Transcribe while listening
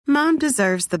Mom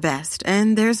deserves the best,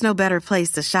 and there's no better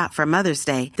place to shop for Mother's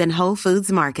Day than Whole Foods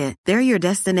Market. They're your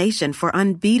destination for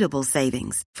unbeatable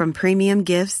savings, from premium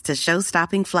gifts to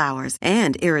show-stopping flowers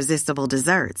and irresistible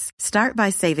desserts. Start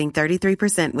by saving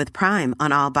 33% with Prime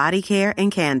on all body care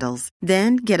and candles.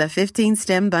 Then get a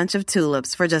 15-stem bunch of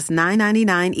tulips for just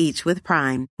 $9.99 each with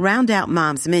Prime. Round out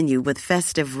Mom's menu with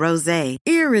festive rosé,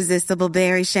 irresistible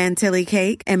berry chantilly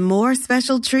cake, and more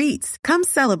special treats. Come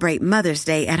celebrate Mother's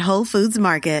Day at Whole Foods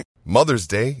Market. Mother's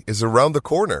Day is around the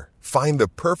corner. Find the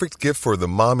perfect gift for the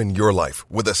mom in your life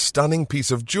with a stunning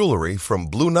piece of jewelry from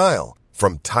Blue Nile.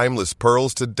 From timeless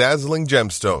pearls to dazzling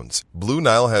gemstones, Blue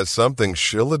Nile has something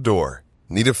she'll adore.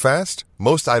 Need it fast?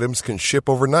 Most items can ship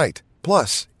overnight.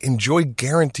 Plus, enjoy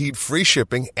guaranteed free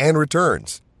shipping and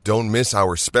returns. Don't miss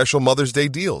our special Mother's Day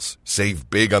deals.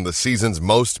 Save big on the season's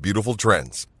most beautiful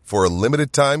trends. For a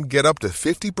limited time, get up to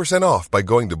 50% off by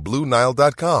going to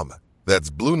BlueNile.com. That's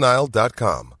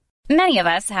BlueNile.com. Many of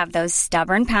us have those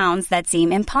stubborn pounds that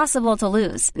seem impossible to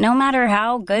lose, no matter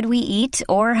how good we eat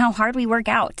or how hard we work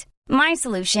out. My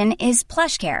solution is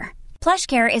PlushCare.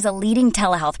 PlushCare is a leading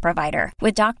telehealth provider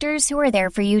with doctors who are there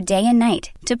for you day and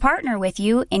night to partner with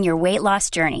you in your weight loss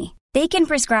journey. They can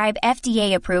prescribe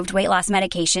FDA-approved weight loss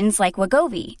medications like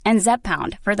Wegovy and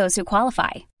Zepbound for those who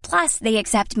qualify. Plus, they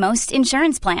accept most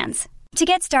insurance plans. To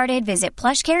get started, visit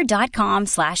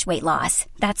plushcare.com/weightloss.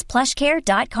 That's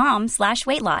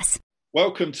plushcare.com/weightloss.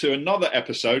 Welcome to another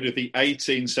episode of the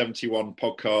 1871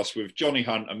 podcast with Johnny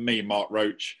Hunt and me, Mark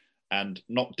Roach, and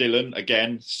not Dylan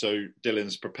again. So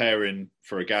Dylan's preparing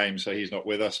for a game, so he's not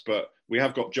with us. But we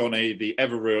have got Johnny, the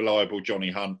ever-reliable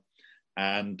Johnny Hunt,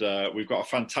 and we've got a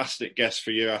fantastic guest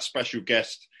for you. Our special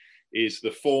guest is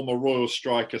the former Royal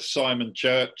striker, Simon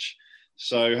Church.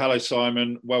 So, hello,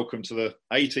 Simon. Welcome to the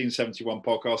 1871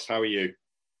 podcast. How are you?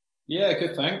 Yeah,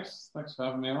 good, thanks. Thanks for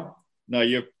having me on. No,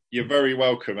 you're very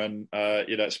welcome, and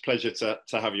it's a pleasure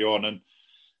to have you on. And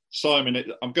Simon,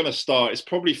 I'm going to start. It's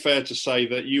probably fair to say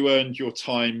that you earned your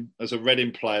time as a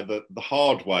Reading player the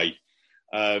hard way.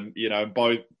 And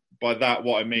by that,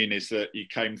 what I mean is that you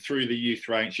came through the youth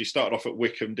ranks. You started off at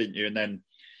Wycombe, didn't you? And then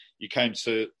you came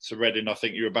to Reading, I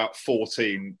think you were about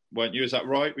 14, weren't you? Is that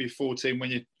right? Were you 14 when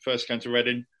you first came to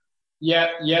Reading? Yeah,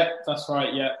 that's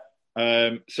right, yeah.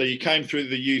 So you came through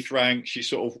the youth ranks, you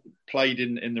sort of played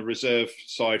in the reserve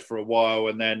side for a while,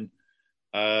 and then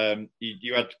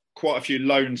you had quite a few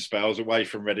loan spells away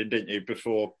from Reading, didn't you,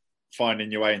 before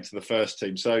finding your way into the first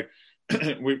team. So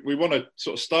we want to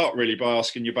sort of start really by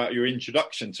asking you about your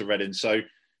introduction to Reading. So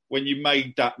when you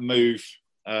made that move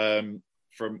from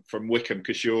Wycombe,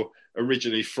 because you're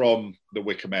originally from the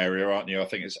Wycombe area, aren't you? I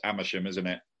think it's Amersham, isn't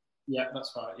it? Yeah,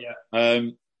 that's right. Yeah.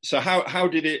 So how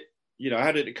did it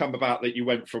come about that you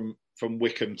went from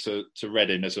Wycombe to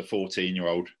Reading as a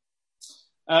 14-year-old?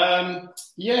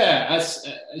 As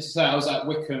I say, I was at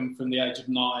Wycombe from the age of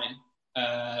 9.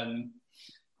 I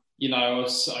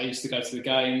used to go to the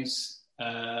games.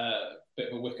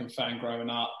 Bit of a Wycombe fan growing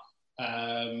up.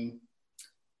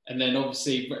 And then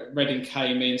obviously Reading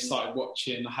came in, started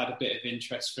watching. I had a bit of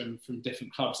interest from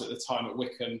different clubs at the time at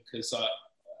Wycombe, because I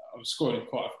was scoring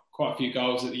quite a few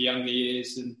goals at the younger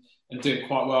years and doing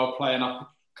quite well, playing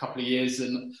up a couple of years.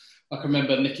 And I can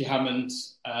remember Nicky Hammond,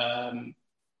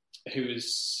 who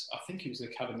was, I think he was the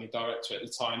academy director at the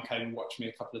time, came and watched me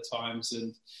a couple of times.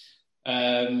 And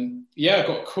I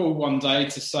got a call one day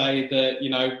to say that,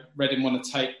 Reading want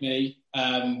to take me.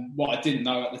 What I didn't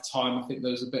know at the time, I think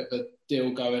there was a bit of a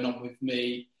deal going on with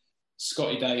me,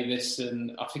 Scotty Davis,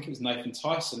 and I think it was Nathan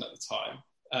Tyson at the time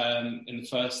in the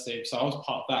first team. So I was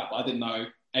part of that, but I didn't know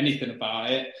anything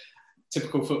about it.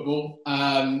 Typical football.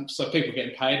 So people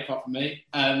getting paid apart from me.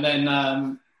 And then,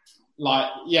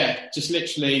 just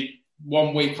literally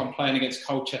 1 week I'm playing against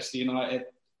Colchester United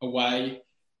away.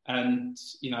 And,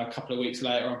 a couple of weeks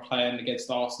later I'm playing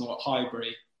against Arsenal at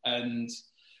Highbury. And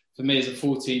for me as a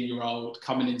 14-year-old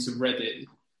coming into Reading,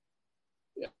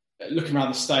 looking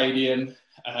around the stadium,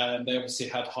 they obviously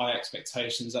had high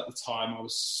expectations at the time. I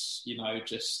was,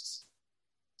 just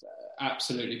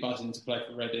absolutely buzzing to play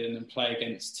for Reading and play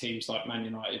against teams like Man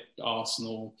United,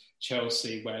 Arsenal,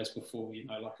 Chelsea, whereas before,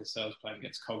 like I said, I was playing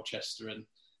against Colchester and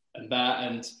that.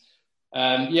 And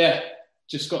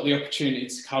just got the opportunity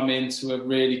to come into a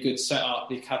really good setup.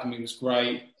 The academy was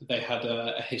great. They had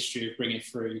a history of bringing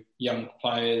through young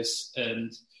players.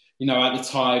 And, at the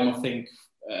time, I think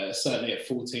certainly at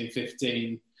 14,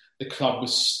 15, the club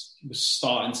was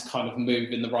starting to kind of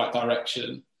move in the right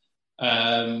direction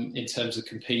in terms of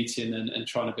competing and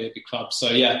trying to be a big club. So,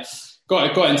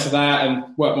 got into that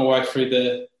and worked my way through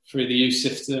the youth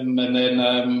system. And then,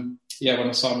 when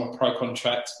I signed my pro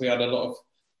contract, we had a lot of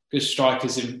good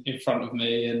strikers in front of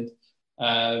me, and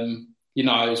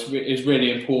it was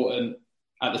really important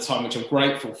at the time, which I'm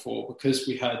grateful for, because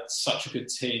we had such a good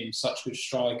team, such good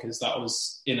strikers that I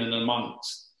was in and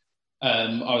amongst.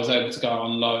 I was able to go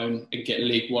on loan and get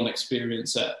League One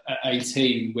experience at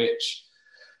 18, which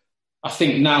I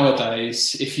think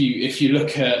nowadays, if you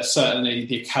look at certainly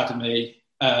the academy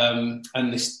and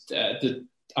the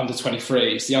under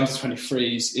 23s, the under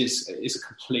 23s is a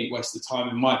complete waste of time,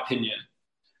 in my opinion.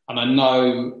 And I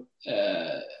know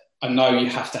you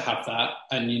have to have that,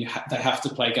 and they have to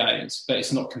play games, but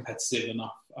it's not competitive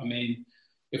enough. I mean,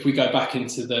 if we go back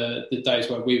into the days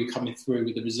where we were coming through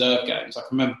with the reserve games, I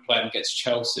can remember playing against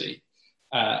Chelsea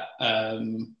at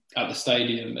the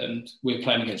stadium, and we were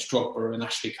playing against Drogba and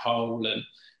Ashley Cole, and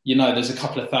there's a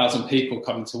couple of thousand people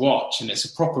coming to watch, and it's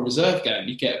a proper reserve game.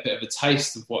 You get a bit of a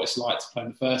taste of what it's like to play in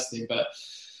the first team. But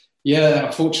yeah,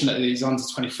 unfortunately, these under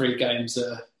 23 games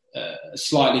are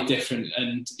slightly different,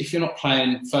 and if you're not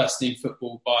playing first team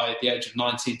football by the age of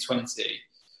 19, 20,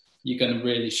 you're going to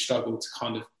really struggle to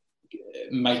kind of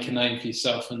make a name for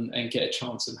yourself and get a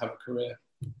chance and have a career.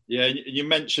 Yeah, you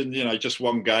mentioned just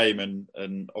one game,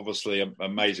 and obviously an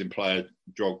amazing player,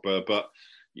 Drogba, but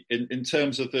in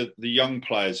terms of the young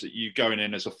players that you going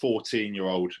in as a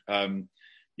 14-year-old,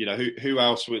 who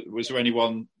else was there?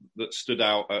 Anyone that stood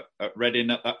out at Reading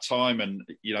at that time? And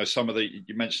you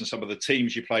mentioned some of the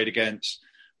teams you played against.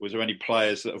 Was there any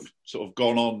players that have sort of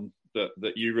gone on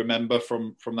that you remember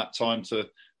from that time to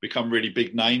become really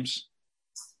big names?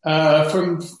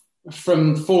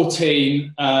 From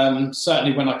 14,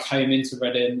 certainly when I came into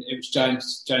Reading, it was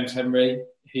James Henry.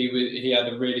 He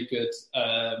had a really good.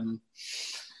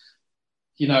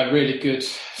 Really good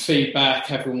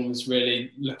feedback. Everyone was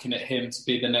really looking at him to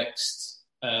be the next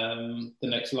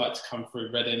light to come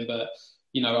through Reading. But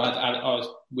I was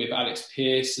with Alex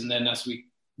Pearce, and then as we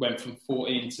went from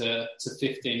 14 to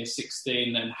 15 and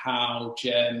 16, then Howe,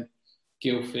 Jem,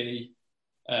 Gylfi,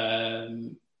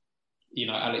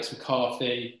 Alex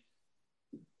McCarthy.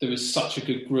 There was such a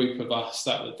good group of us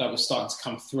that was starting to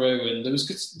come through, and there was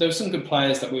some good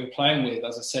players that we were playing with.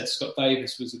 As I said, Scott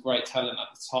Davis was a great talent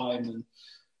at the time, and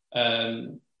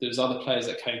there was other players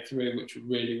that came through which were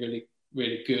really, really,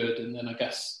 really good. And then I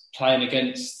guess playing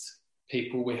against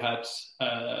people, we had,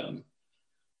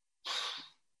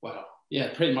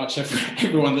 pretty much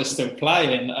everyone that's still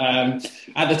playing.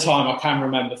 At the time, I can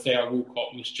remember Theo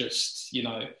Walcott was just,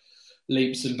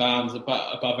 leaps and bounds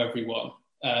above everyone.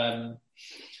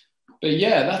 But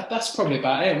yeah, that's probably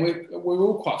about it. And we're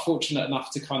all quite fortunate enough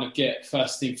to kind of get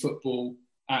first team football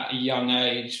at a young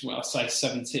age. Well, I say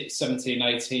 17,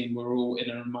 18, we're all in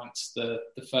and amongst the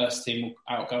first team,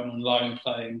 out going on loan,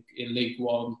 playing in League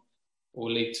One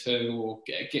or League Two, or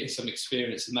getting some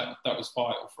experience, and that was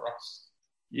vital for us.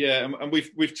 Yeah, and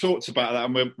we've talked about that,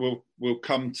 and we'll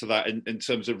come to that in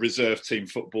terms of reserve team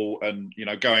football, and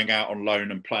going out on loan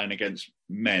and playing against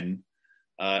men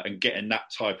and getting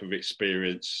that type of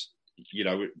experience.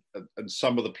 And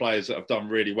some of the players that have done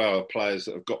really well are players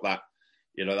that have got that,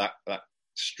 that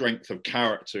strength of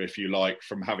character, if you like,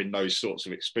 from having those sorts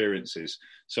of experiences.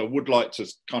 So I would like to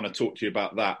kind of talk to you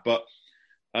about that. But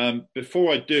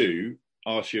before I do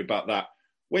ask you about that,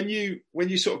 when you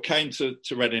sort of came to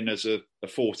Reading as a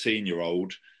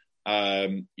 14-year-old,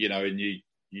 and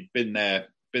you'd been there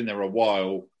a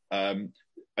while,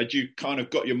 had you kind of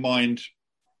got your mind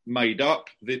made up?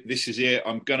 This is it.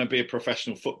 I'm going to be a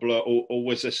professional footballer, or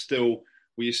were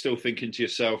you still thinking to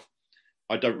yourself,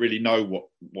 I don't really know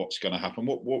what's going to happen?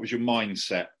 What was your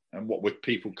mindset, and what were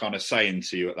people kind of saying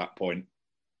to you at that point?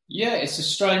 Yeah, it's a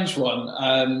strange one.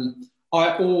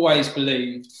 I always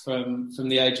believed from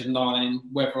the age of 9,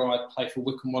 whether I'd play for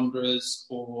Wycombe Wanderers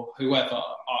or whoever,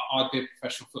 I'd be a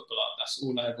professional footballer. That's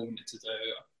all I ever wanted to do.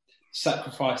 I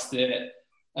sacrificed it.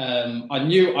 I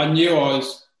knew I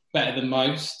was better than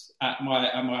most at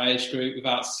my age group,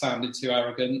 without sounding too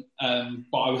arrogant.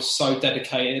 But I was so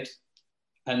dedicated,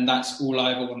 and that's all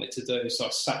I ever wanted to do. So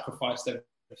I sacrificed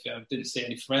everything. I didn't see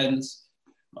any friends.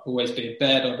 I'd always be in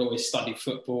bed. I'd always study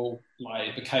football.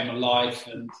 It became a life.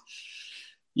 And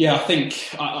yeah, I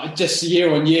think I just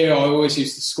year on year, I always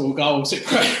used to score goals. It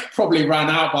probably ran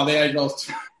out by the age I was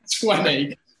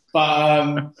 20.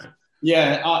 But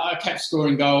I kept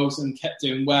scoring goals and kept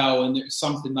doing well. And it was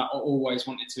something that I always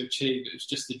wanted to achieve. It was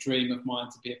just a dream of mine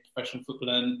to be a professional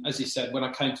footballer. And as you said, when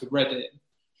I came to Reading,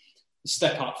 the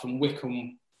step up from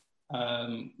Wycombe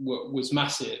was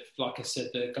massive. Like I said,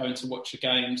 going to watch the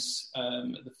games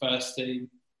at the first team,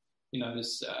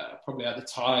 there's probably at the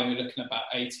time, you're looking at about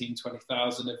 18,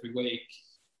 20,000 every week.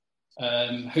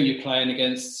 who you're playing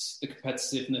against, the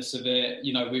competitiveness of it.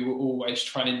 You know, we were always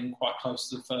training quite close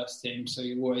to the first team, so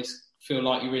you always feel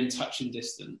like you're in touching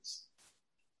distance.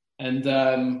 And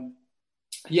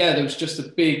there was just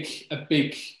a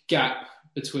big gap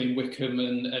between Wycombe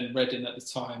and Reading at the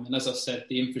time. And as I said,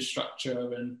 the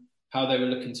infrastructure and how they were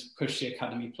looking to push the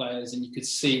academy players, and you could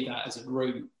see that as a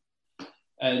route.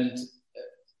 And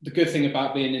the good thing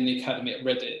about being in the academy at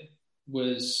Reading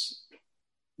was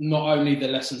not only the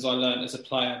lessons I learned as a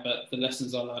player, but the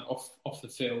lessons I learned off the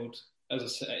field. As I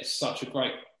said, it's such a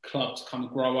great club to kind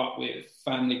of grow up with,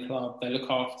 family club, they look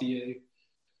after you.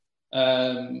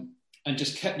 And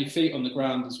just kept your feet on the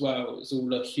ground as well. It was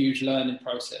all a huge learning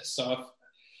process. So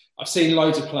I've seen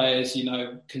loads of players, you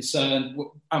know, concerned,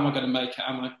 am I going to make it?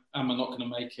 Am I not going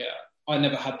to make it? I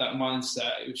never had that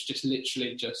mindset. It was just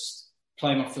literally just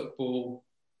play my football.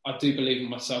 I do believe in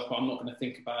myself, but I'm not going to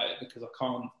think about it because I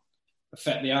can't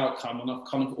affect the outcome. And I've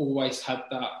kind of always had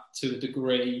that to a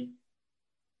degree,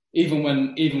 even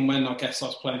when I guess I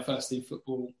was playing first team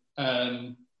football,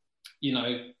 you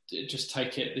know, just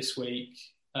take it this week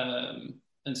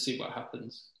and see what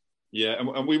happens. Yeah,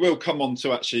 and we will come on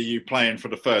to actually you playing for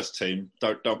the first team.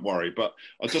 Don't worry. But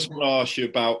I just want to ask you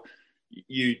about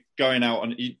you going out,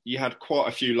 and you had quite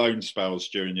a few loan spells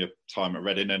during your time at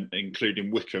Reading, and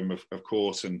including Wycombe, of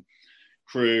course, and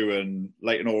Crewe and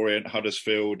Leyton Orient,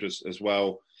 Huddersfield as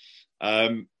well.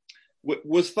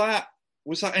 Was that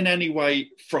in any way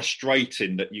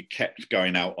frustrating that you kept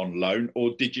going out on loan,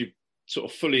 or did you sort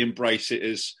of fully embrace it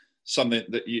as something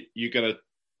that you're going to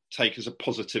take as a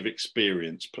positive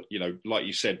experience? You know, like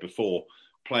you said before,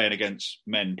 playing against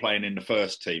men, playing in the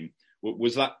first team.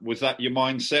 Was that your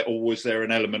mindset, or was there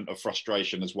an element of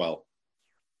frustration as well?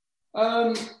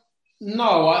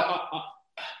 No, I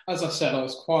as I said, I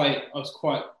was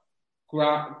quite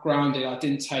grounded. I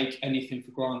didn't take anything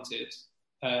for granted.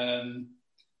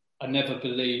 I never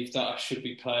believed that I should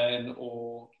be playing,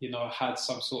 or you know, I had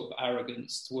some sort of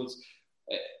arrogance towards.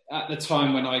 At the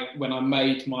time when I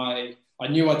made I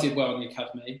knew I did well in the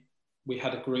academy. We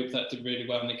had a group that did really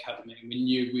well in the academy, and we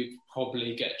knew we'd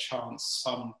probably get a chance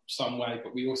some way,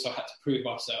 but we also had to prove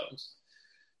ourselves.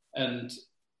 And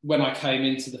when I came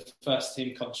into the first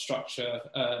team kind of structure,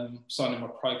 signing my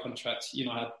pro contract, you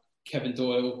know, I had Kevin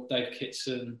Doyle, Dave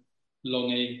Kitson,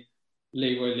 Longy,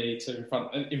 Leroy Lee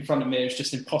in front of me. It was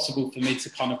just impossible for me to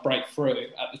kind of break through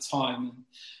at the time.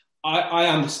 I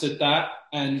understood that,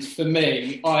 and for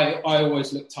me, I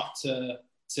always looked up to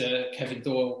Kevin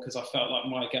Doyle because I felt like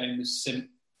my game was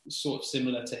sort of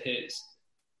similar to his.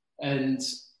 And,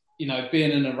 you know,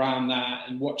 being in and around that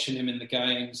and watching him in the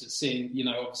games and seeing, you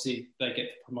know, obviously they get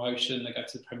the promotion, they go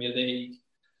to the Premier League.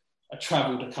 I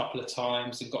travelled a couple of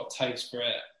times and got a taste for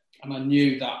it. And I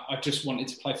knew that I just wanted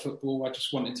to play football. I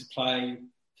just wanted to play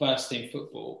first team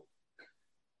football.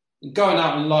 And going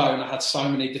out on loan, I had so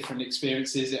many different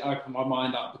experiences. It opened my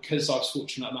mind up because I was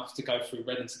fortunate enough to go through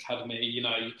Reading's Academy. You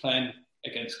know, you're playing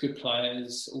against good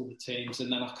players, all the teams.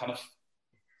 And then I kind of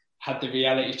had the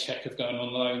reality check of going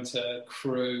on loan to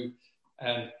Crewe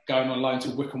and going on loan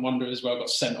to Wycombe Wanderers as well. I got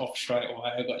sent off straight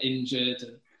away. I got injured.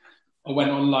 And I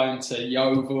went on loan to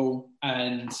Yeovil,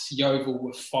 and Yeovil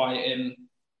were fighting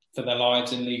for their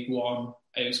lives in League One.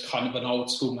 It was kind of an old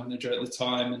school manager at the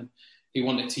time, and he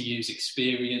wanted to use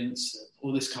experience,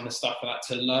 all this kind of stuff. I had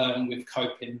to learn with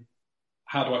coping.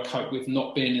 How do I cope with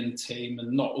not being in the team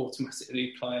and not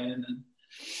automatically playing? And,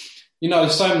 you know,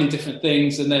 so many different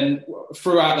things. And then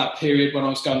throughout that period when I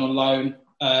was going on loan,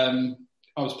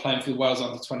 I was playing for the Wales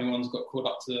under-21s, got called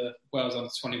up to the Wales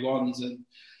under-21s. And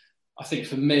I think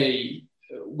for me,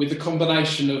 with the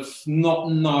combination of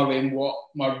not knowing what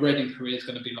my Reading career is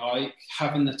going to be like,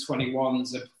 having the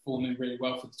 21s and performing really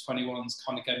well for the 21s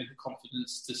kind of gave me the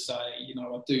confidence to say, you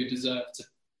know, I do deserve to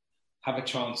have a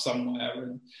chance somewhere.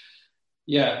 And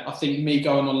yeah, I think me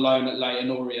going on loan at Leyton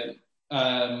Orient,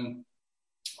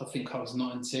 I think I was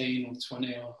 19 or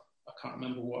 20, or I can't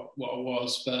remember what I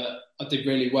was, but I did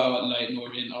really well at Leyton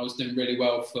Orient. I was doing really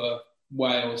well for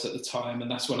Wales at the time, and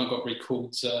that's when I got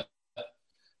recalled to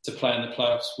play in the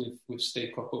playoffs with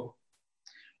Steve Cockle.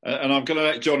 And I'm going to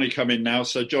let Johnny come in now.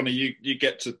 So, Johnny, you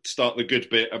get to start the good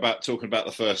bit about talking about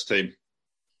the first team.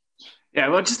 Yeah,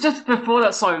 well, just before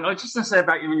that, Simon, I was just going to say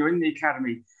about you when you were in the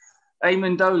academy.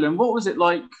 Eamon Dolan, what was it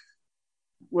like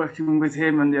working with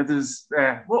him and the others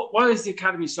there? Why is the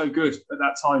academy so good at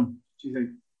that time, do you think?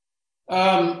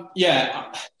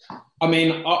 Yeah, I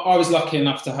mean, I was lucky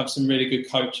enough to have some really good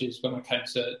coaches when I came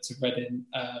to Reading.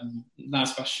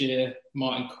 Naz Bashir,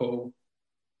 Martin Cool.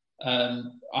 I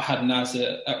had Naz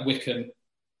at Wycombe,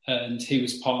 And he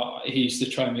used to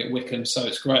train me at Wycombe, so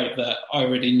it's great that I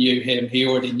already knew him, he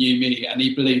already knew me, and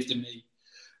he believed in me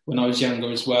when I was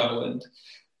younger as well. And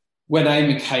when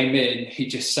Eamon came in, he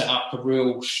just set up a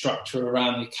real structure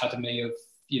around the academy of,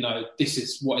 this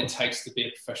is what it takes to be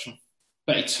a professional.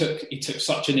 But he took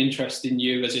such an interest in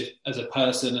you as a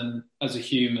person and as a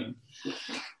human.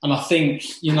 And I think,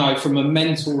 from a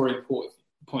mentoring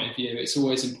point of view, it's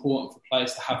always important for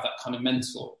players to have that kind of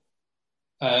mentor.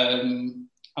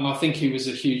 And I think he was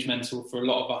a huge mentor for a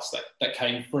lot of us that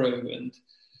came through. And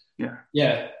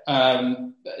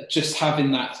just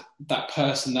having that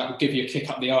person that would give you a kick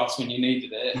up the arse when you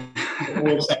needed it,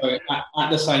 but also at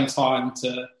the same time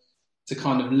to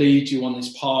kind of lead you on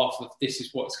this path of this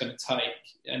is what it's going to take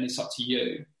and it's up to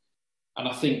you. And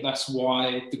I think that's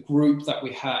why the group that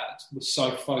we had was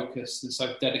so focused and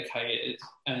so dedicated.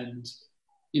 And,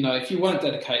 if you weren't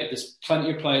dedicated, there's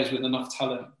plenty of players with enough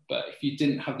talent, but if you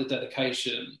didn't have the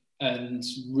dedication and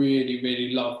really,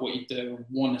 really love what you do and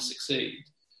want to succeed,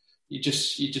 you're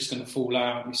just going to fall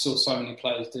out. We saw so many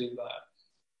players do that.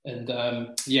 And,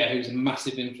 he was a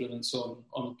massive influence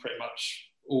on pretty much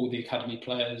all the academy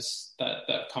players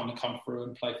that kind of come through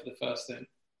and play for the first team.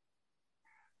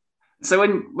 So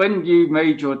when you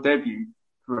made your debut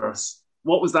for us,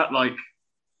 what was that like?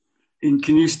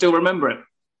 Can you still remember it?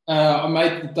 I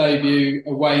made the debut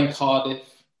away in Cardiff.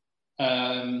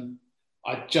 I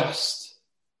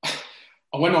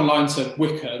went on loan to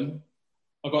Wycombe.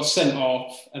 I got sent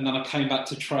off, and then I came back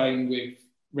to train with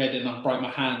Reading. I broke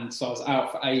my hand, so I was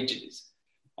out for ages.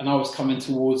 And I was coming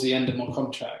towards the end of my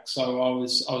contract, so I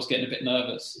was getting a bit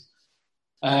nervous.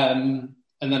 And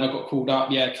then I got called up.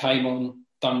 Came on,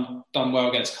 done well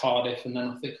against Cardiff, and then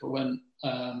I think I went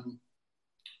on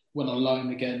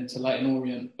loan again to Leyton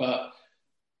Orient, but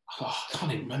I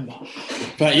can't even remember.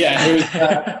 But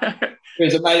it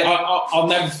was amazing. I'll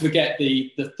never forget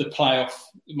the playoff,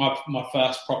 my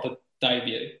first proper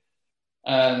debut.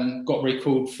 Got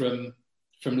recalled from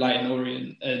Leyton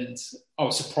Orient, and I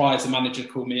was surprised the manager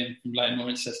called me in from Leyton Orient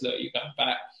and says, "Look, you're going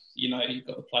back. You've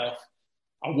got the playoff."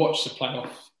 I watched the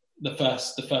playoff, the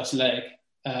first leg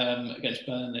against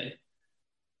Burnley,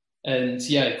 and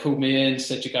he called me in,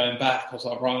 said, "You're going back." I was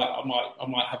like, "Right, I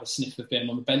might have a sniff of him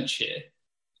on the bench here."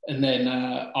 And then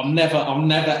I'll never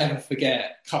ever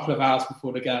forget, a couple of hours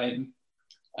before the game.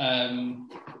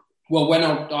 When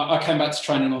I came back to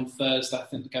training on Thursday, I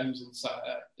think the game was on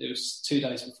Saturday. It was 2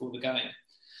 days before the game.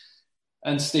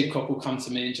 And Steve Coppell come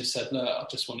to me and just said, "Look, I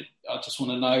just want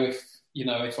to know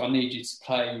if I need you to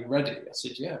play, you're ready." I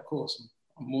said, "Yeah, of course,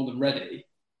 I'm more than ready."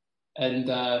 And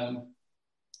a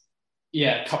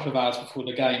couple of hours before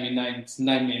the game, he named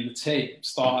me in the team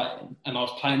starting, and I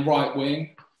was playing right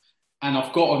wing. And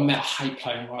I've got to admit, I hate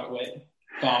playing right wing,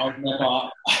 but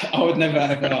I would never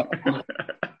ever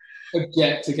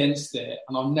object against it.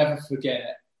 And I'll never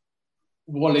forget,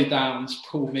 Wally Downs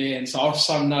pulled me in. So I was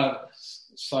so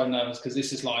nervous because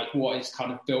this is like what it's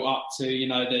kind of built up to,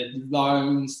 the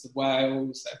loans, the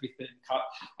Wales, everything.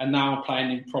 And now I'm playing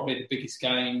in probably the biggest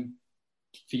game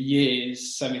for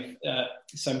years,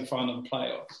 semi-final and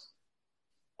playoffs.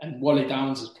 And Wally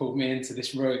Downs has pulled me into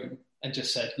this room and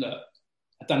just said, "Look,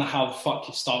 I don't know how the fuck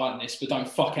you're starting this, but don't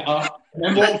fuck it up."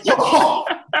 And then walked off.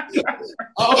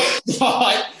 I was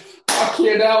like,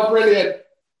 fucking hell, brilliant.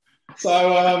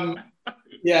 So,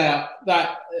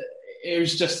 it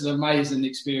was just an amazing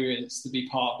experience to be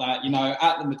part of that,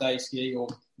 at the Medeski or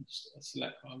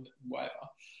Select Club,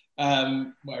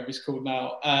 whatever it's called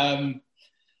now.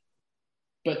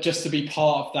 But just to be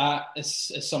part of that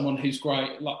as someone who's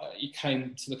great, like you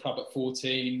came to the club at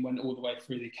 14, went all the way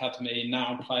through the academy, and now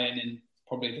I'm playing in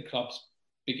probably the club's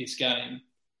biggest game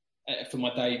for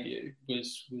my debut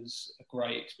was a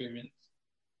great experience.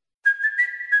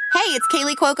 Hey, it's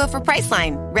Kaylee Cuoco for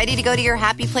Priceline. Ready to go to your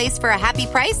happy place for a happy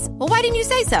price? Well, why didn't you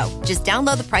say so? Just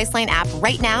download the Priceline app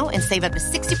right now and save up to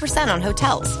 60% on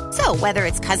hotels. So whether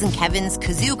it's Cousin Kevin's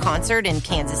Kazoo Concert in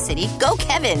Kansas City, go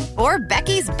Kevin, or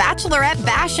Becky's Bachelorette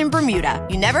Bash in Bermuda,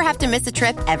 you never have to miss a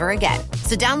trip ever again.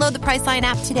 So download the Priceline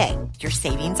app today. Your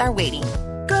savings are waiting.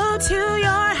 Go to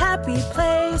your happy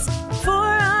place for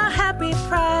a happy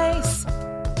price.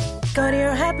 Go to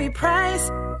your happy price,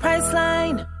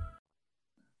 Priceline.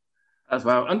 As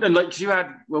well. And then, like,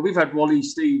 we've had Wally,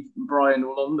 Steve, and Brian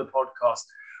all on the podcast,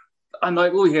 and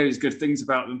like all we hear is good things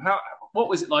about them. What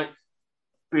was it like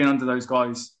being under those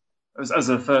guys as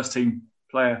a first team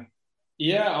player?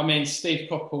 Yeah, I mean, Steve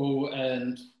Coppell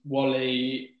and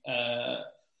Wally,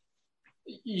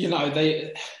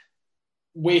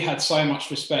 we had so much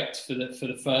respect for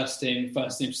the first team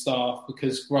staff,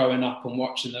 because growing up and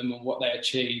watching them and what they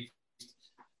achieved,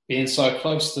 being so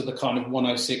close to the kind of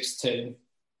 106 team,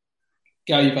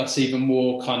 gave us even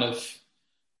more kind of,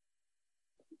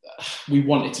 we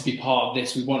wanted to be part of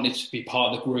this. We wanted to be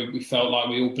part of the group. We felt like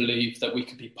we all believed that we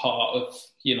could be part of,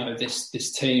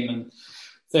 this team, and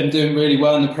them doing really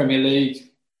well in the Premier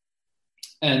League.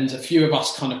 And a few of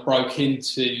us kind of broke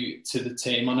into the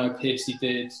team. I know Piercy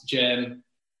did, Jem,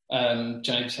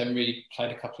 James Henry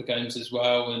played a couple of games as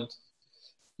well. And,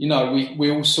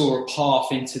 we all saw a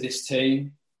path into this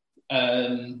team.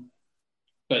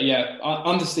 But yeah,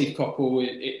 under Steve Coppell,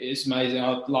 it's amazing.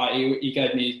 He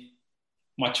gave me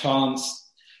my chance.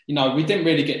 We didn't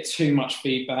really get too much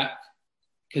feedback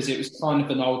because it was kind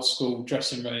of an old school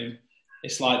dressing room.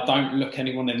 It's like, don't look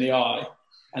anyone in the eye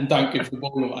and don't give the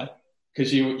ball away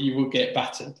because you will get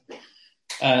battered.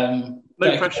 No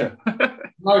pressure.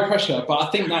 No pressure. But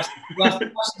I think that's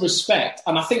respect.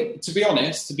 And I think, to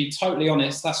be totally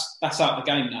honest, that's out of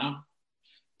the game now.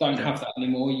 Don't have that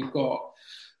anymore.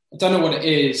 I don't know what it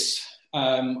is.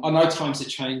 I know times are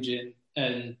changing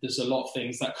and there's a lot of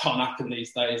things that can't happen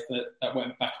these days that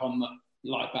went back on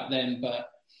like back then.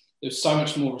 But there's so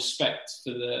much more respect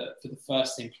for the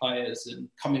first team players, and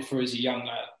coming through as a young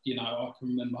lad, I can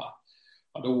remember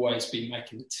I'd always be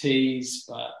making the tees,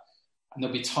 and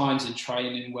there'll be times in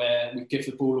training where we give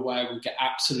the ball away, we get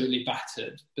absolutely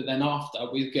battered, but then after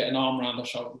we'd get an arm around our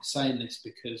shoulder. We're saying this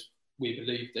because we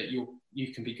believe that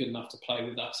you can be good enough to play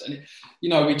with us. And,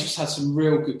 we just had some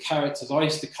real good characters. I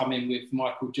used to come in with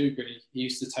Michael Dewberry. He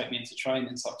used to take me into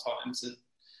training sometimes, and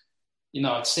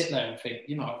I'd sit there and think,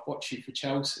 I've watched you for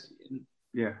Chelsea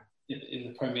in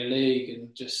the Premier League,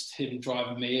 and just him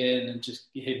driving me in and just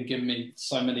him giving me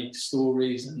so many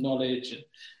stories and knowledge, and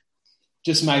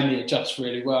just made me adjust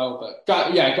really well. But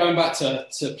going back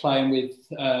to playing with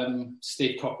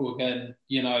Steve Coppell again,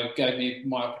 gave me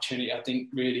my opportunity. I didn't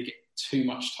really get too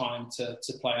much time to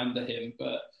play under him,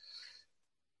 but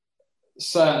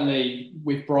certainly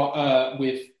with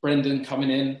Brendan coming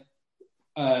in,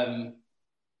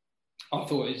 I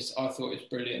thought it was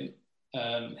brilliant.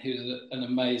 He was an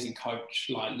amazing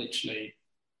coach, like literally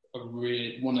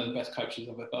one of the best coaches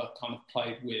I've ever kind of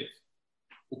played with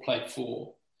or played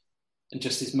for. And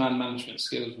just his man management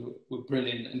skills were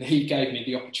brilliant. And he gave me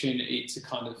the opportunity to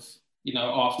kind of,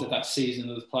 after that season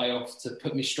of the playoff, to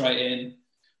put me straight in.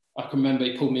 I can remember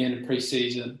he pulled me in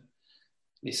pre-season.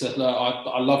 He said, look,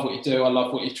 I love what you do. I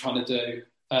love what you're trying to do.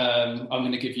 I'm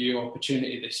going to give you an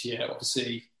opportunity this year.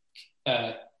 Obviously,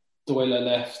 Doyle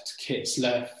left, Kitts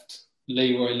left,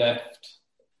 Leroy left,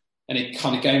 and it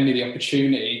kind of gave me the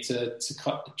opportunity to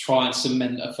try and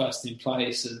cement a first team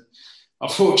place. And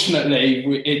unfortunately,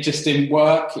 it just didn't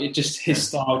work. His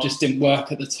style just didn't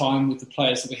work at the time with the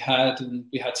players that we had, and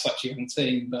we had such a young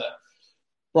team. But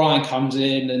Brian comes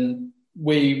in, and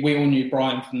we all knew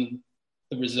Brian from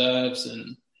the reserves,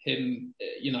 and him,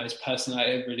 his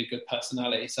personality, a really good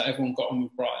personality. So everyone got on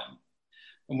with Brian.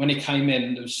 And when he came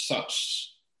in, there was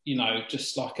such, we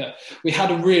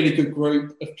had a really good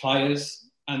group of players,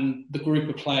 and the group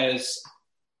of players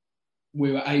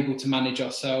we were able to manage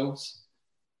ourselves.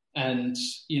 And,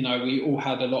 we all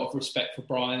had a lot of respect for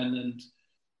Brian, and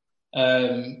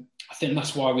I think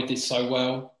that's why we did so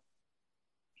well.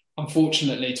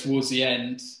 Unfortunately, towards the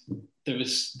end, there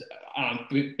was,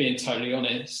 being totally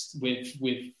honest, with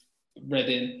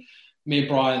Reading, me and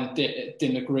Brian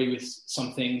didn't agree with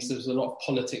some things. There was a lot of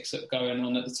politics that were going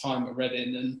on at the time at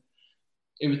Reading, and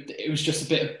it was just a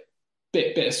bit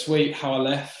bittersweet how I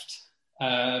left.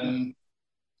 And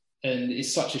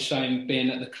it's such a shame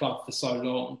being at the club for so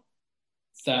long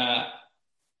that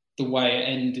the way it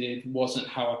ended wasn't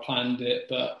how I planned it.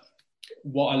 But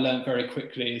what I learned very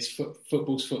quickly is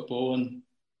football's football, and,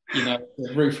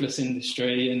 the ruthless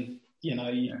industry, and,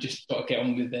 you just got to get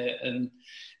on with it. And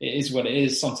it is what it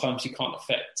is. Sometimes you can't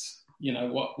affect,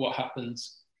 what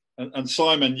happens. And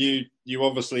Simon, you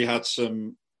obviously had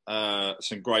some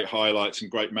great highlights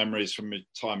and great memories from your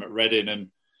time at Reading, and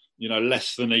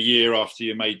less than a year after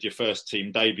you made your first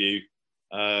team debut,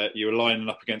 you were lining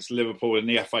up against Liverpool in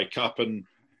the FA Cup, and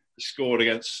you scored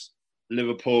against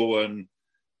Liverpool. And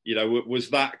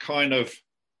was that kind of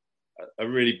a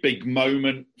really big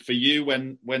moment for you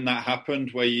when that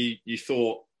happened, where you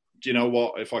thought, do you know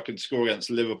what, if I could score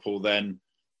against Liverpool, then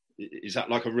is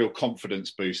that like a real confidence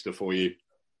booster for you?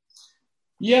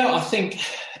 Yeah, I think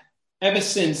ever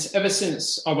since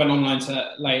I went online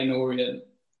to Leyton Orient,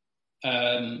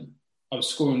 I was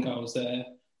scoring goals there.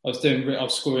 I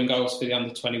was scoring goals for the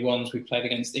under-21s. We played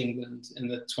against England in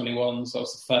the 21s. I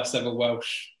was the first ever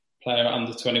Welsh player at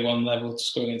under-21 level to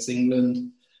score against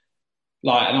England.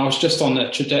 And I was just on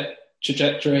the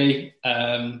trajectory,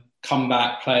 come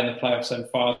back, play in the playoffs so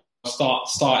far.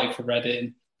 Started for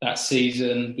Reading that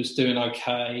season, was doing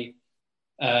okay.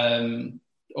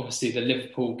 obviously the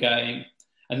Liverpool game.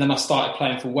 And then I started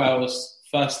playing for Wales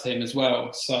first team as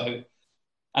well. So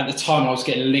at the time I was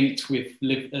getting linked with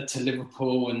to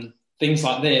Liverpool and things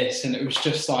like this. And it was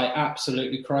just like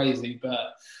absolutely crazy.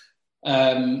 But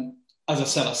as I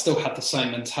said, I still had the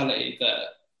same mentality that,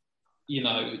 you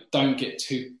know, don't get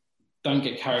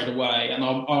carried away. And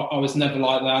I was never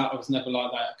like that. I was never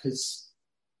like that because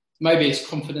maybe it's a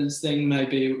confidence thing.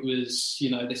 Maybe it was, you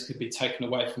know, this could be taken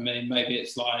away from me. Maybe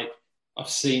it's like I've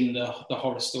seen the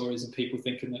horror stories of people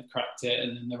thinking they've cracked it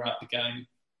and then they're at the game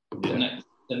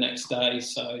the next day.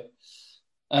 So,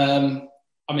 I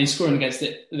mean, scoring against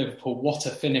Liverpool, what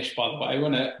a finish, by the way,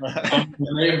 wasn't it?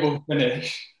 Unbelievable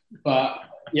finish. But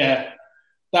yeah,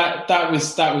 that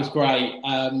was great.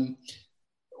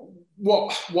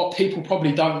 What people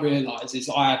probably don't realise is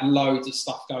I had loads of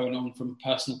stuff going on from a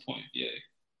personal point of view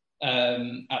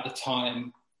at the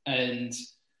time. And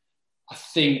I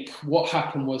think what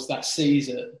happened was that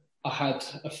season, I had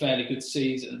a fairly good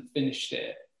season, finished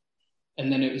it. And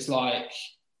then it was like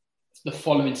the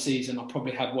following season, I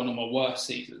probably had one of my worst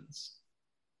seasons.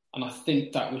 And I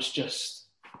think that was just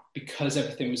because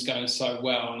everything was going so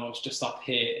well and I was just up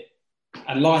here.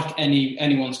 And like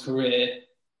anyone's career,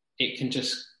 it can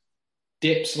just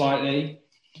dip slightly.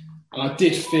 And I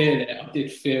did feel it. I did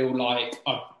feel like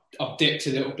I've dipped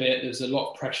a little bit. There's a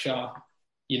lot of pressure.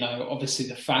 You know, obviously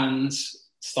the fans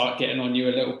start getting on you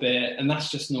a little bit, and that's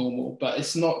just normal. But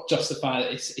it's not just the fact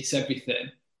that it's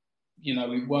everything. You know,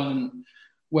 we weren't.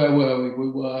 Where were we?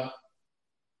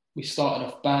 We started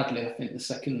off badly. I think the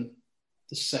second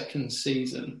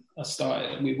season I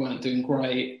started, and we weren't doing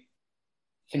great.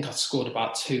 I think I scored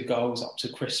about 2 goals up to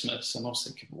Christmas, and I was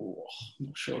thinking, oh, I'm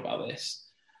not sure about this.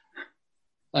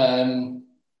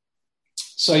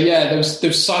 So yeah, there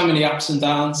was so many ups and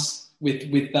downs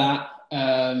with that.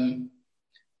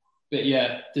 But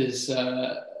yeah, there's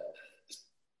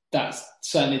that's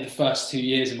certainly the first 2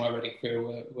 years of my Reading career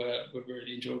were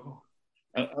really enjoyable.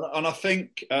 And I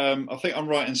think I'm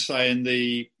right in saying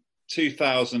the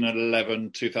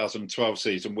 2011-2012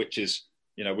 season, which is,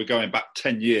 you know, we're going back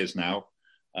 10 years now.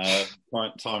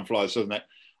 Time flies, doesn't it?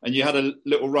 And you had a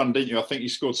little run, didn't you? I think you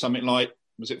scored something like,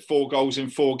 was it 4 goals in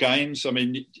 4 games? I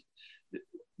mean,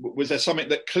 was there something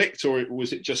that clicked, or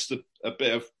was it just a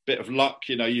bit of luck?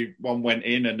 You know, one went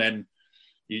in and then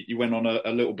you went on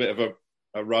a little bit of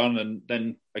a run, and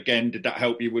then again, did that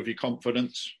help you with your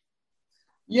confidence?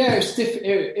 Yeah,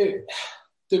 it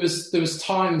was there was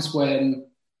times when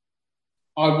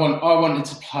I wanted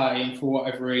to play, and for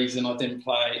whatever reason I didn't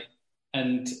play.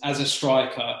 And as a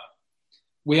striker,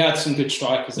 we had some good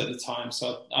strikers at the time,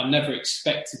 so I never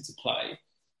expected to play.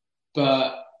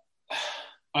 But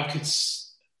I could.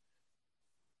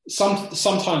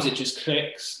 Sometimes it just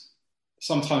clicks.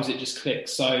 Sometimes it just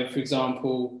clicks. So, for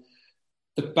example,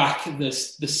 the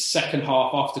second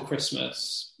half after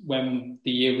Christmas, when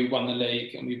the year we won the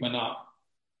league and we went up,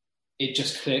 it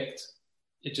just clicked.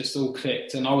 It just all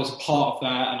clicked, and I was a part of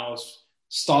that. And I was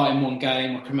starting one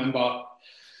game. I can remember,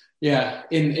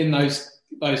 in those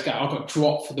games, I got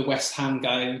dropped for the West Ham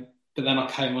game, but then I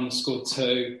came on and scored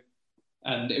 2,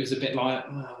 and it was a bit like,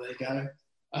 oh, there you go.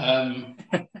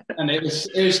 And it was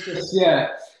just,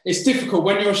 it's difficult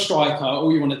when you're a striker.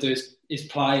 All you want to do is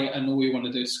play, and all you want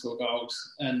to do is score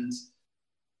goals. And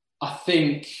I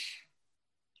think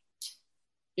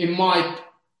when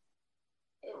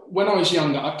I was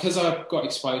younger, because I got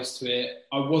exposed to it,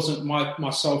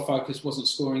 my sole focus wasn't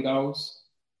scoring goals.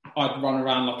 I'd run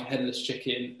around like a headless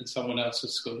chicken, and someone else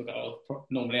would score the goal,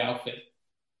 normally Alfie.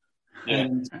 Yeah.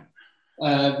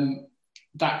 And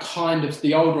that kind of,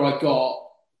 the older I got,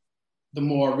 the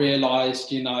more I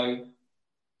realised, you know,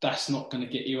 that's not going to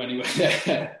get you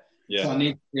anywhere. Yeah. So I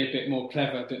need to be a bit more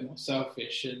clever, a bit more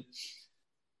selfish. And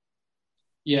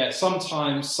yeah,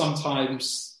 sometimes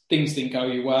things didn't go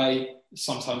your way.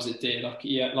 Sometimes it did. Like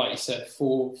you said,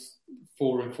 4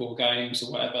 in 4 games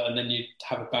or whatever, and then you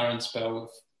have a barren spell of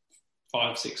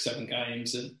 5, 6, 7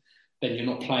 games, and then you're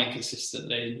not playing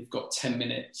consistently, and you've got 10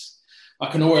 minutes.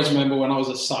 I can always remember when I was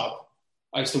a sub,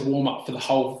 I used to warm up for the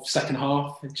whole second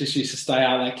half. I just used to stay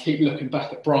out there, keep looking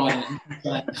back at Brian.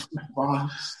 Brian, just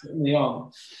put me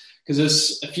on. Because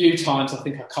there's a few times I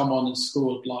think I come on and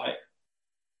scored like,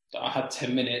 I had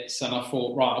 10 minutes and I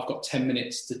thought, right, I've got 10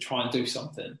 minutes to try and do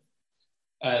something.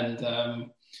 And I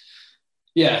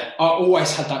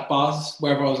always had that buzz,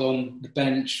 whether I was on the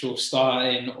bench or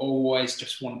starting, always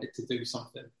just wanted to do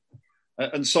something.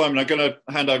 And Simon, I'm going to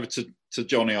hand over to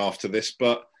Johnny after this,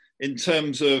 but in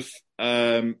terms of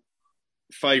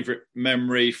favourite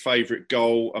memory, favourite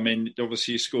goal, I mean,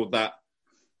 obviously you scored that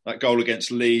goal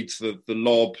against Leeds, the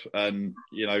lob, and,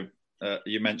 you know,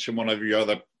 you mentioned one of your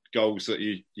other goals that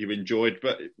you enjoyed,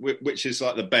 but which is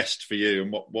like the best for you,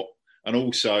 and what and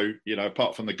also, you know,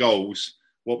 apart from the goals,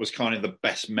 what was kind of the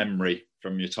best memory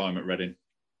from your time at Reading?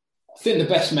 I think the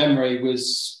best memory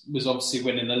was obviously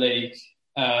winning the league.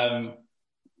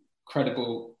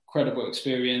 Credible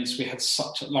experience. We had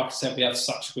like I said, we had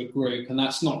such a good group, and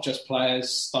that's not just players,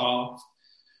 staff.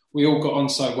 We all got on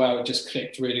so well; it just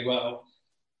clicked really well,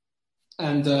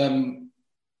 and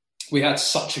we had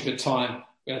such a good time.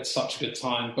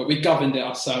 But we governed it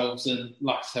ourselves, and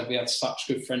like I said, we had such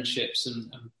good friendships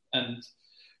and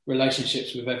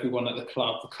relationships with everyone at the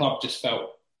club. The club just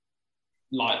felt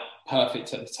like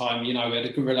perfect at the time. You know, we had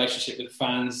a good relationship with the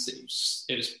fans.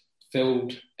 It was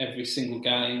filled every single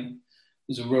game.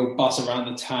 There was a real buzz around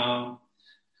the town.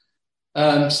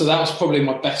 So that was probably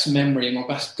my best memory. My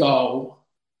best goal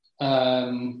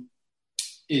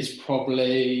is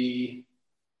probably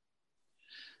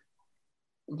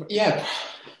the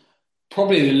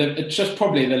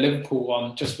Liverpool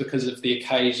one, just because of the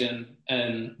occasion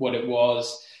and what it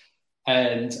was.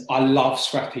 And I love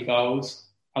scrappy goals.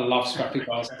 I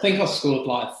think I scored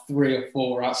like 3 or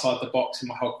 4 outside the box in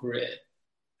my whole career.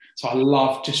 So I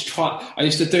love I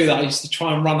used to do that. I used to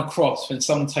try and run across when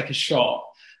someone take a shot.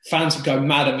 Fans would go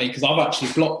mad at me because I've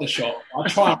actually blocked the shot. I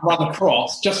try and run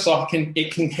across just so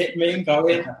it can hit me and go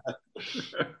in.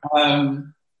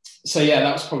 So yeah,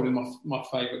 that was probably my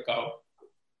favourite goal.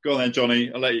 Go on then,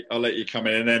 Johnny. I'll let you come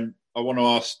in, and then I want to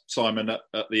ask Simon at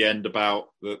the end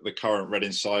about the current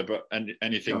Reading side. But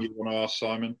anything you want to ask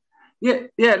Simon? Yeah.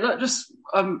 Look, just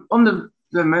on the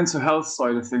mental health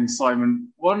side of things,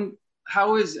 Simon.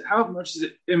 How much does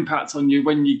it impact on you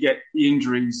when you get the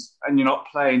injuries and you're not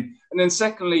playing? And then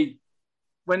secondly,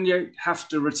 when you have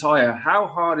to retire, how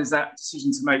hard is that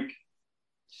decision to make?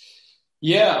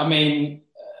 Yeah, I mean,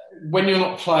 when you're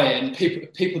not playing,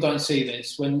 people don't see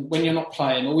this. When you're not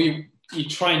playing, or you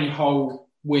train your whole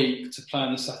week to play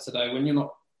on the Saturday. When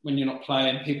you're not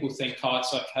playing, people think, oh,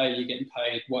 it's okay, you're getting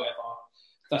paid, whatever.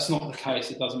 That's not the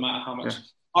case. It doesn't matter how much. Yeah.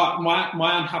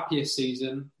 My unhappiest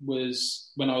season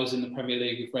was when I was in the Premier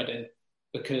League with Reading,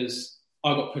 because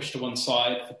I got pushed to one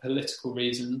side for political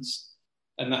reasons,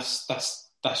 and that's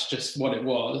just what it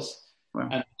was. Wow.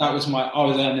 And that was I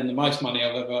was earning the most money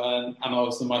I've ever earned, and I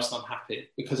was the most unhappy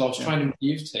because I was training with the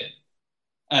youth team,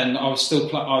 and I was still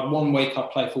playing. 1 week I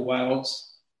play for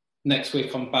Wales, next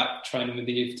week I'm back training with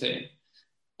the youth team,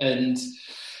 and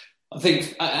I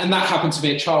think, and that happened to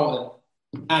me at Charlton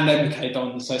and MK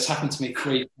Dons, so it's happened to me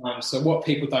 3 times. So what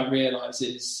people don't realise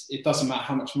is it doesn't matter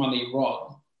how much money you're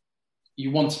on,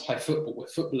 you want to play football. We're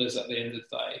footballers at the end of the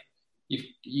day.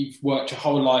 You've worked your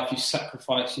whole life, you've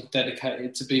sacrificed, you've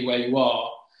dedicated to be where you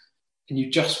are, and you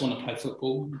just want to play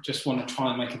football. You just want to try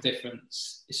and make a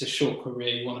difference. It's a short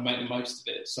career, you want to make the most of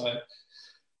it. So,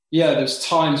 yeah, there's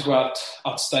times where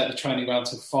I'd stay at the training ground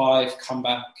till 5, come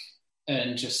back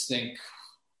and just think,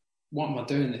 what am I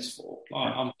doing this for?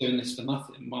 Like, I'm doing this for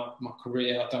nothing. My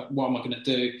career, what am I going to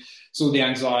do? It's all the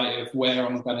anxiety of where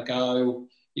I'm going to go.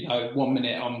 You know, 1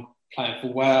 minute I'm playing for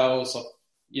Wales,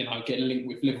 get linked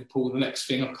with Liverpool. The next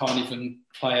thing, I can't even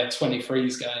play a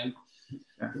 23s game.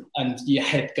 Yeah. And your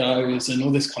head goes and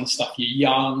all this kind of stuff. You're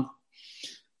young.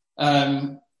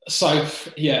 So,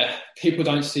 yeah, people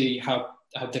don't see how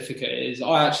difficult it is.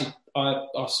 I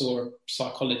saw a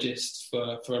psychologist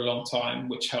for a long time,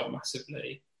 which helped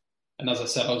massively. And as I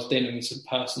said, I was dealing with some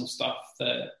personal stuff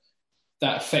that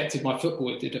affected my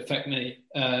football. It did affect me.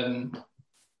 And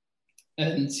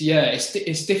yeah,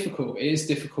 it's difficult. It is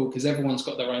difficult because everyone's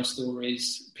got their own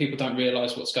stories. People don't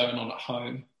realise what's going on at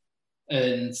home,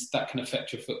 and that can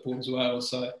affect your football as well.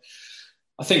 So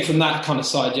I think from that kind of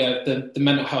side, yeah, the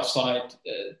mental health side,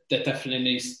 there definitely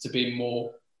needs to be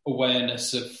more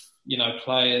awareness of,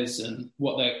 players and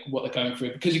what they're going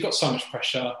through, because you've got so much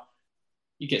pressure,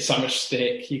 you get so much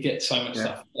stick, you get so much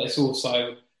stuff. But it's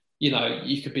also,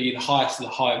 you could be the highest of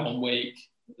the high 1 week,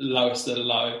 lowest of the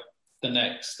low the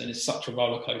next, and it's such a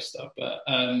roller coaster. But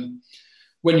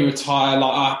when you retire,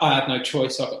 like I had no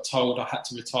choice. I got told I had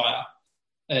to retire,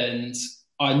 and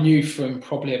I knew from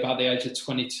probably about the age of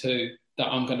 22 that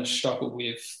I'm going to struggle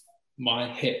with my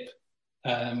hip.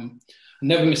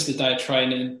 Never missed a day of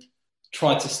training,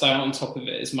 tried to stay on top of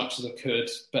it as much as I could,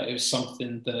 but it was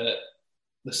something that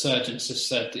the surgeons just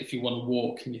said, if you want to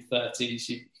walk in your 30s,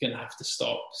 you're going to have to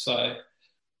stop. So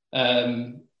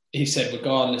he said,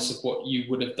 regardless of what you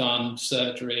would have done,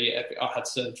 surgery, I had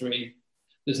surgery,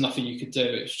 there's nothing you could do.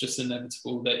 It's just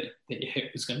inevitable that your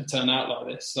hip was going to turn out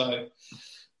like this. So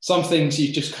some things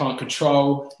you just can't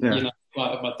control. Yeah.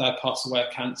 Like my dad passed away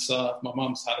of cancer, my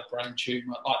mum's had a brain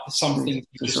tumour. Like some things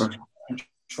you just can't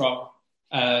control.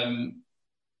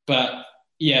 But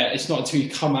yeah, it's not until you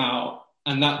come out,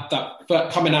 and that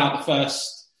coming out the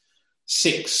first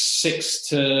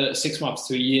 6 months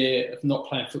to a year of not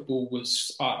playing football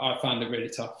I found it really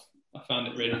tough.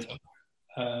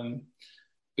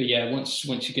 But yeah, once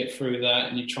you get through that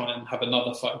and you try and have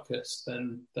another focus,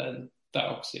 then that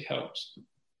obviously helps.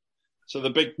 So the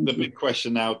big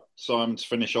question now, Simon, to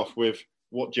finish off with,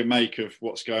 what do you make of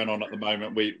what's going on at the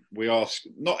moment? We ask,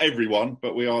 not everyone,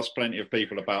 but we ask plenty of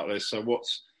people about this. So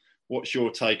what's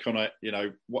your take on it? You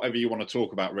know, whatever you want to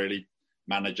talk about, really.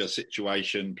 Manager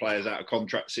situation, players out of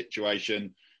contract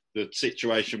situation, the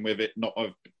situation with it not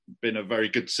have been a very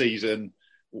good season,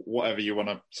 whatever you want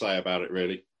to say about it,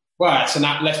 really. Well,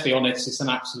 let's be honest, it's an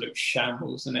absolute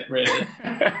shambles, isn't it, really?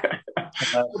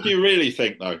 What do you really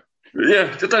think, though?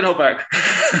 Yeah, don't hold back.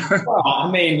 Well,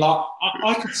 I mean, like,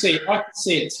 I could see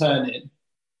it turning.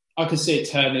 I could see it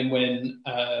turning when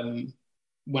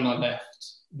I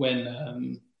left,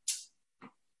 when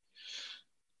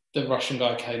the Russian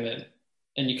guy came in,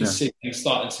 and you could see things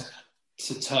starting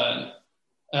to turn.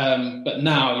 But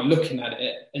now you're looking at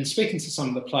it and speaking to some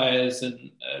of the players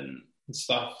and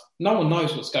stuff, no one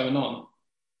knows what's going on.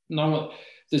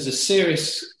 There's a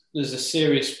serious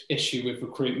issue with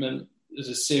recruitment. There's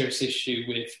a serious issue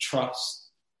with trust.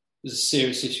 There's a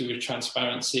serious issue with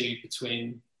transparency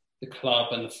between the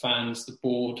club and the fans, the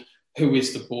board. Who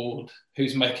is the board?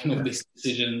 Who's making all these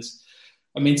decisions?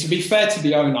 I mean, to be fair to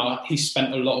the owner, he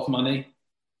spent a lot of money,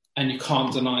 and you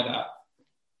can't deny that.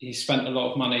 He spent a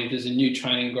lot of money. There's a new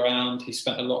training ground. He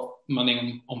spent a lot of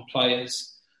money on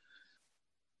players.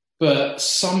 But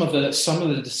some of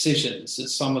the decisions and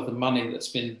some of the money that's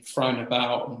been thrown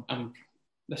about and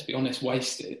let's be honest,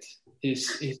 wasted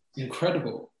is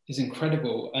incredible.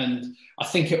 And I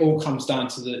think it all comes down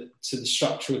to the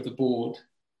structure of the board,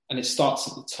 and it starts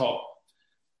at the top.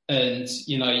 And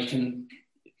you know, you can,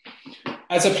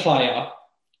 as a player,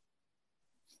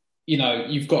 you know,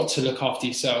 you've got to look after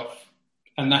yourself,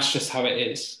 and that's just how it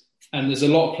is. And there's a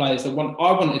lot of players that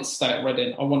I wanted to stay at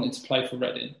Reading. I wanted to play for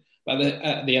Reading. But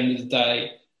at the end of the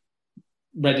day,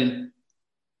 Reading,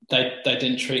 they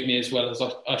didn't treat me as well as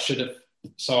I should have.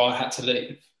 So I had to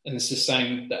leave. And it's the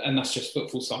same, and that's just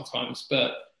football sometimes.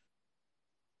 But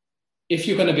if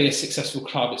you're going to be a successful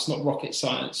club, it's not rocket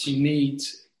science. You need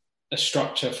a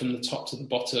structure from the top to the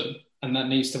bottom, and that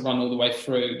needs to run all the way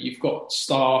through. You've got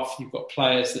staff, you've got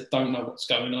players that don't know what's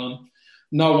going on.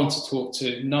 No one to talk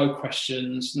to, no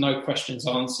questions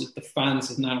answered. The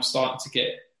fans are now starting to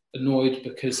get annoyed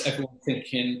because everyone's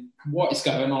thinking, what is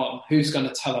going on? Who's going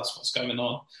to tell us what's going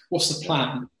on? What's the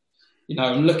plan? You know,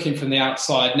 I'm looking from the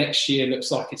outside. Next year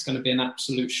looks like it's going to be an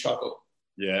absolute struggle.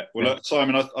 Yeah. Well, look,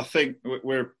 Simon, I think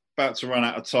we're about to run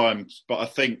out of time, but I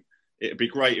think it'd be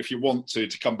great if you want to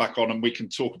come back on and we can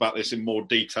talk about this in more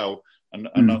detail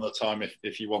another time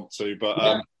if you want to.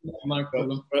 But no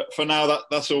problem. But for now,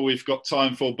 that's all we've got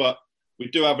time for. But we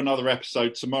do have another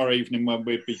episode tomorrow evening when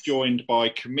we'll be joined by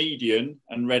comedian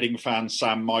and Reading fan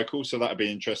Sam Michael. So that'll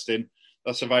be interesting.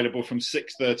 That's available from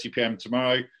 6:30 p.m.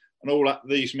 tomorrow. And all that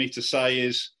leaves me to say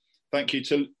is thank you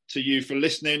to you for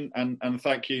listening and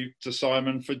thank you to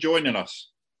Simon for joining us.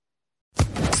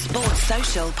 Sports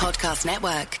Social Podcast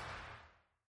Network.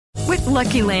 With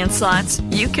Lucky Land Slots,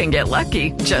 you can get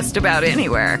lucky just about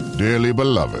anywhere. Dearly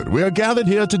beloved, we are gathered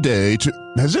here today to...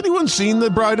 Has anyone seen the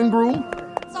bride and groom?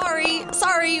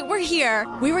 Sorry, we're here.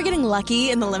 We were getting lucky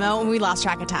in the limo and we lost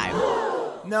track of time.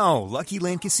 No, Lucky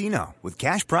Land Casino, with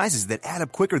cash prizes that add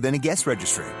up quicker than a guest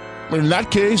registry. In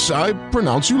that case, I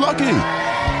pronounce you lucky.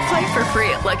 Play for free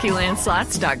at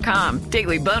LuckyLandSlots.com.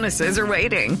 Daily bonuses are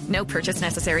waiting. No purchase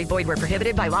necessary. Void where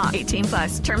prohibited by law.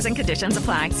 18+. Terms and conditions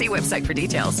apply. See website for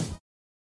details.